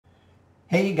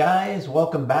Hey guys,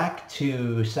 welcome back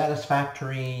to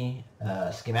Satisfactory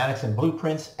Schematics and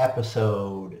Blueprints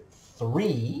episode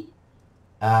 3.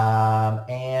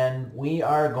 And we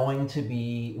are going to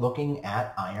be looking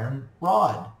at iron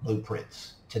rod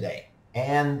blueprints today.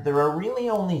 And there are really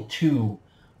only 2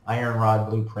 iron rod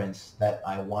blueprints that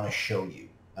I want to show you.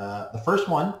 The first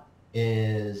one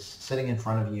is sitting in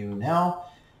front of you now.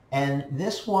 And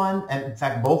this one, and in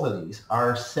fact both of these,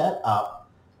 are set up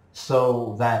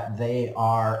so that they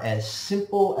are as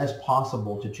simple as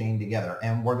possible to chain together.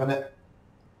 And we're going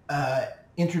to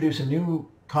introduce a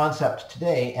new concept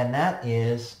today, and that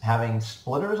is having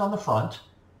splitters on the front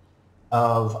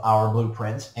of our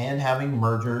blueprints and having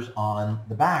mergers on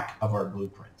the back of our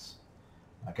blueprints.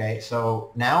 Okay,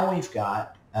 so now we've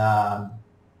got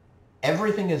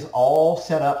everything is all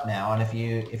set up now, and if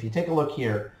you take a look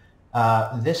here,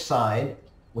 this side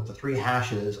with the 3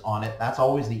 hashes on it, that's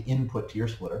always the input to your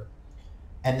splitter.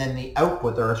 And then the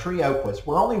output, there are 3 outputs.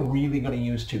 We're only really going to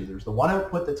use 2. There's the one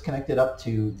output that's connected up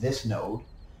to this node,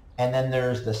 and then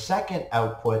there's the second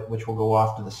output, which will go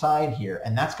off to the side here,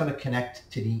 and that's going to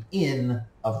connect to the in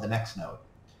of the next node.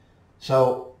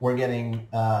 So we're getting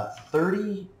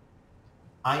 30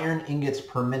 iron ingots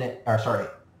per minute, or sorry,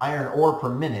 iron ore per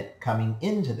minute coming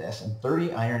into this, and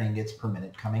 30 iron ingots per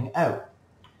minute coming out.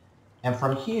 And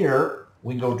from here,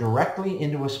 we go directly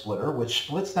into a splitter, which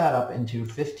splits that up into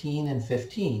 15 and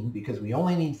 15, because we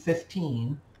only need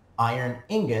 15 iron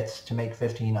ingots to make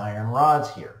 15 iron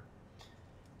rods here.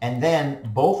 And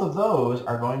then both of those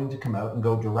are going to come out and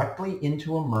go directly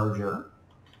into a merger.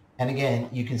 And again,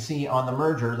 you can see on the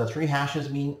merger, the 3 hashes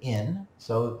mean in.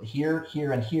 So here,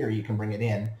 here, and here, you can bring it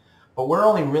in. But we're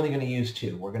only really going to use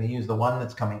 2. We're going to use the one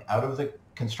that's coming out of the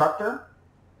constructor,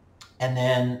 and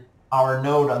then our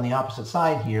node on the opposite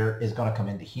side here is going to come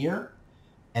into here,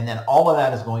 and then all of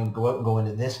that is going to go out and go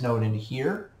into this node into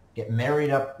here, get married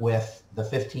up with the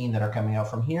 15 that are coming out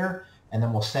from here, and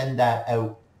then we'll send that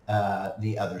out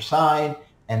the other side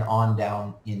and on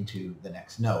down into the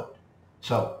next node.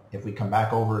 So if we come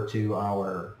back over to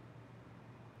our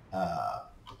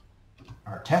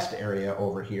test area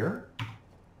over here,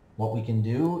 what we can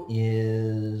do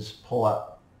is pull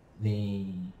up the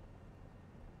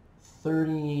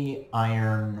 30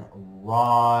 iron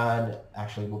rod.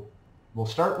 Actually, we'll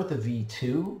start with the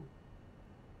V2.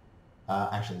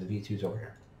 Actually, the V2 is over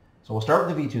here. So we'll start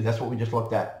with the V2. That's what we just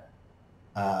looked at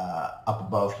up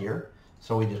above here.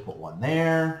 So we just put one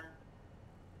there,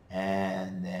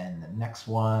 and then the next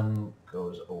one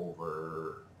goes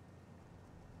over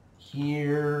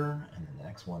here, and then the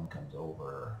next one comes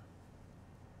over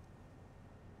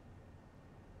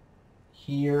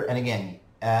here. And again,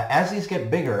 as these get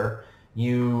bigger,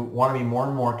 you want to be more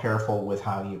and more careful with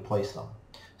how you place them.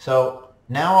 So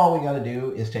now all we got to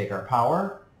do is take our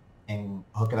power and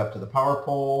hook it up to the power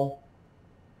pole.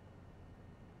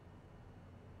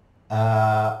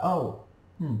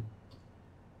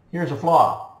 Here's a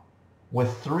flaw.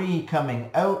 With 3 coming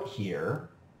out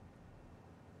here,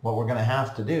 what we're going to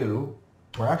have to do,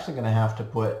 we're actually going to have to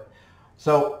put,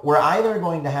 so we're either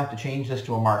going to have to change this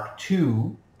to a Mark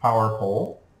II power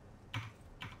pole,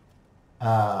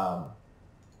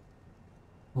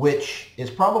 which is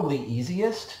probably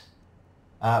easiest,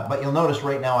 but you'll notice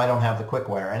right now I don't have the quick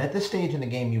wire, and at this stage in the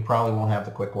game you probably won't have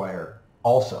the quick wire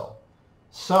also.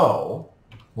 So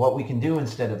what we can do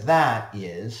instead of that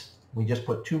is we just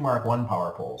put 2 Mark I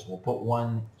power poles. We'll put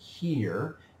one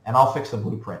here, and I'll fix the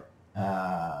blueprint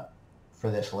for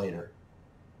this later.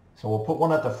 So we'll put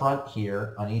one at the front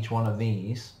here on each one of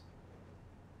these,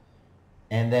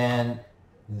 and then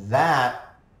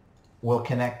that will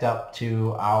connect up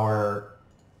to our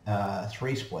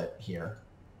 3 split here.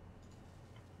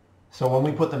 So when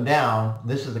we put them down,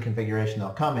 this is the configuration they'll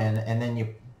come in, and then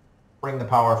you bring the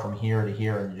power from here to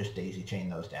here and you just daisy chain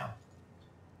those down.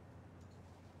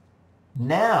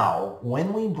 Now,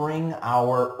 when we bring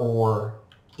our ore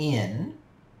in,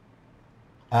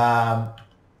 the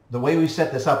way we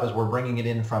set this up is we're bringing it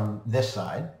in from this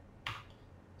side.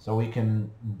 So we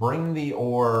can bring the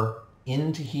ore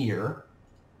into here,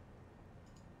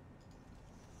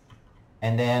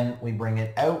 and then we bring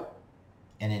it out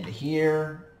and into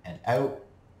here and out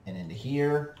and into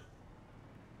here,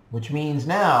 which means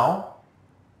now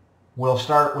we'll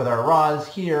start with our rods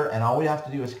here, and all we have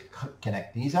to do is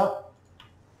connect these up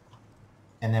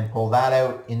and then pull that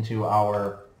out into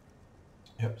our,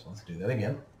 oops, let's do that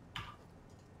again.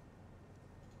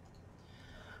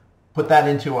 Put that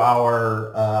into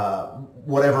our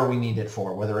whatever we need it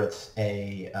for, whether it's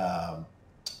a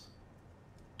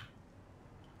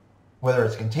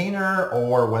container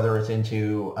or whether it's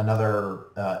into another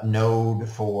node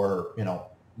for, you know,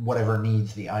 whatever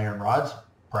needs the iron rods,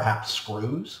 perhaps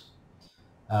screws,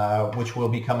 which will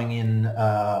be coming in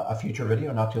a future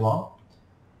video, not too long.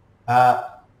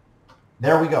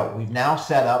 There we go. We've now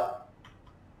set up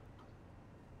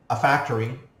a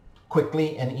factory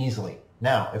quickly and easily.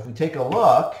 Now, if we take a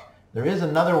look, there is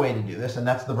another way to do this, and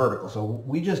that's the vertical. So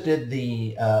we just did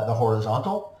the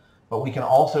horizontal, but we can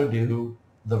also do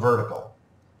the vertical.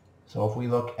 So if we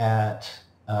look at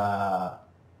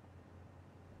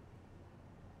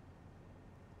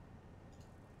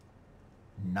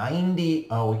 90,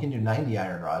 oh, we can do 90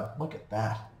 iron rod. Look at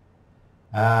that.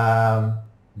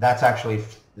 That's actually,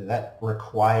 that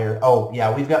require, oh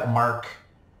yeah, we've got Mark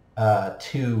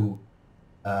II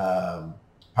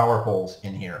power poles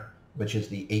in here, which is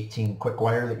the 18 quick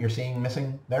wire that you're seeing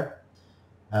missing there.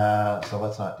 So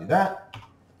let's not do that.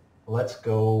 Let's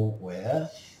go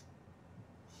with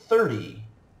 30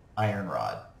 iron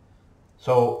rod.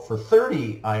 So for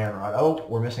 30 iron rod, oh,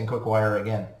 we're missing quick wire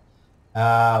again.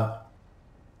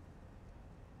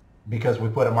 Because we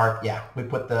put a Mark, yeah, we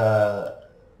put the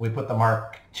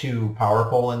Mark II power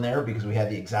pole in there because we had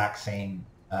the exact same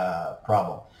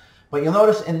problem. But you'll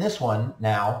notice in this one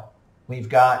now, we've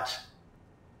got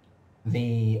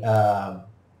the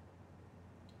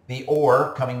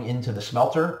ore coming into the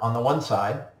smelter on the one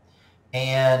side,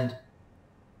 and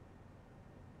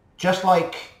just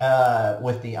like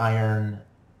with the iron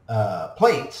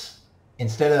plates,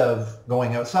 instead of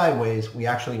going out sideways, we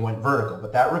actually went vertical,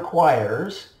 but that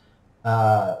requires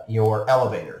your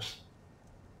elevators.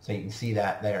 So you can see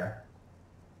that there.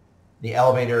 The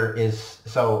elevator is,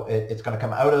 so it's going to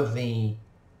come out of the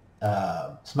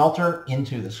smelter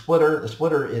into the splitter. The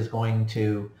splitter is going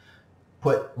to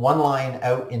put one line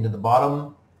out into the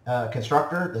bottom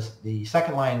constructor. The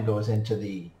second line goes into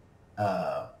the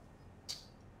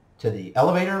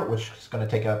elevator, which is going to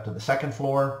take it up to the second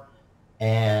floor,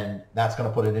 and that's going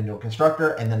to put it into a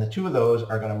constructor, and then the two of those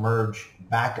are going to merge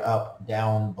back up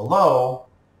down below,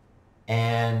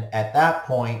 and at that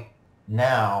point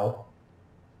now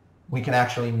we can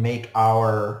actually make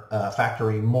our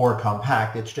factory more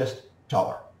compact. It's just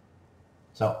taller.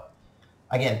 So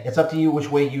again, it's up to you which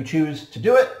way you choose to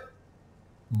do it.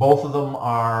 Both of them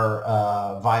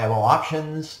are viable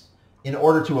options. In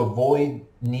order to avoid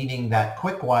needing that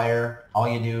quick wire, all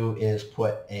you do is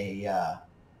put a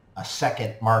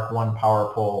second Mark I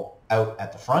power pole out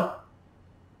at the front,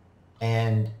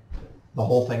 and the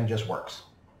whole thing just works.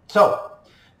 So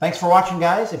thanks for watching,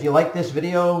 guys. If you like this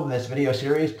video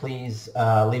series, please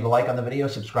leave a like on the video,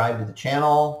 subscribe to the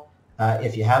channel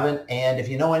if you haven't, and if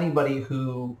you know anybody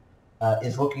who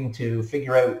is looking to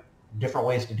figure out different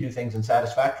ways to do things in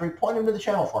Satisfactory, point them to the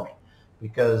channel for me,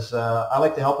 because I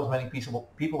like to help as many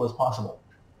people as possible.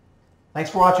 Thanks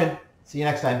for watching. See you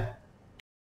next time.